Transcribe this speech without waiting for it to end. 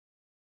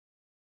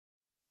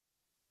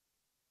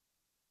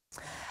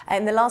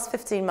In the last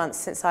 15 months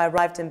since I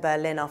arrived in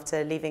Berlin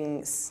after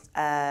leaving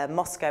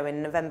Moscow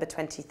in November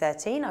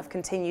 2013, I've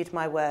continued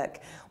my work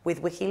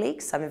with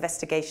Wikileaks. I'm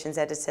investigations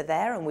editor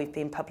there, and we've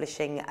been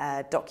publishing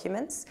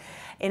documents.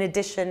 In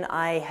addition,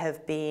 I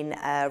have been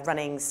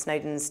running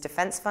Snowden's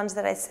defense fund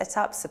that I set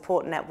up,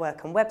 support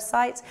network and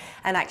website,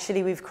 and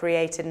actually we've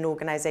created an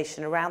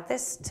organization around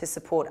this to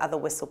support other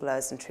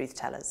whistleblowers and truth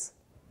tellers.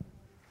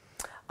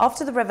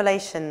 After the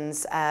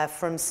revelations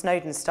from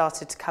Snowden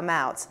started to come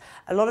out,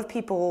 a lot of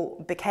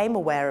people became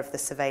aware of the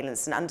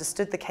surveillance and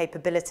understood the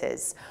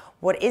capabilities.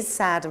 What is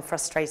sad and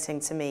frustrating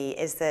to me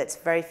is that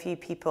very few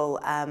people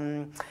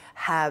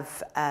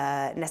have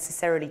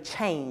necessarily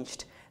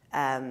changed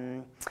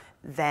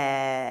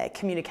their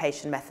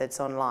communication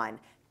methods online.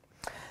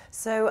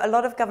 So a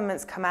lot of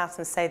governments come out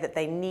and say that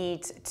they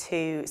need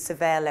to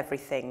surveil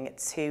everything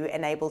to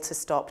enable to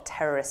stop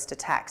terrorist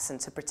attacks and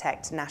to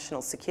protect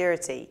national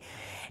security.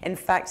 In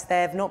fact,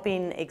 there have not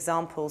been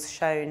examples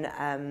shown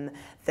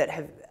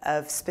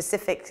of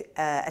specific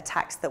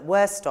attacks that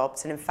were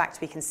stopped, and in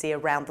fact we can see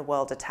around the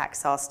world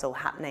attacks are still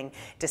happening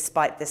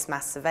despite this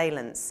mass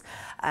surveillance.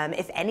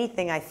 If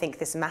anything, I think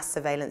this mass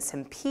surveillance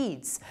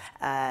impedes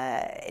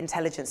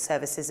intelligence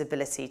services'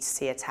 ability to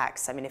see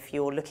attacks. I mean, if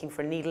you're looking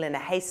for a needle in a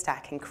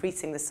haystack,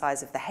 increasing the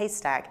size of the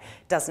haystack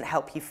doesn't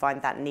help you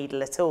find that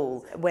needle at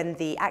all. When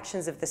the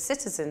actions of the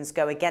citizens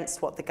go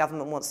against what the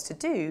government wants to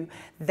do,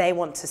 they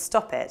want to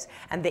stop it.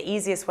 And the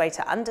easiest way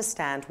to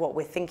understand what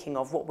we're thinking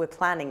of, what we're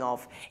planning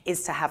of,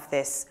 is to have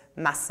this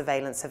mass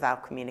surveillance of our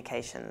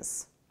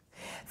communications.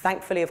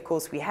 Thankfully, of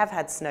course, we have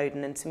had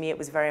Snowden, and to me it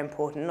was very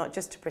important not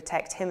just to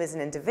protect him as an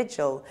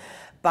individual,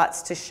 but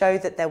to show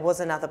that there was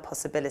another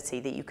possibility,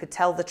 that you could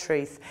tell the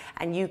truth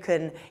and you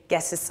can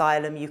get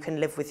asylum, you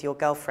can live with your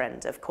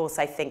girlfriend. Of course,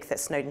 I think that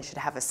Snowden should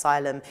have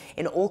asylum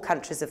in all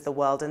countries of the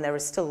world, and there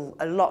is still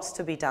a lot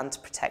to be done to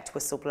protect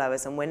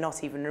whistleblowers, and we're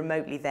not even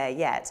remotely there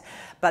yet.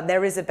 But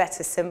there is a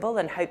better symbol,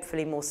 and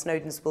hopefully more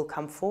Snowdens will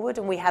come forward,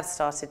 and we have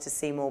started to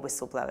see more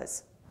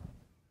whistleblowers.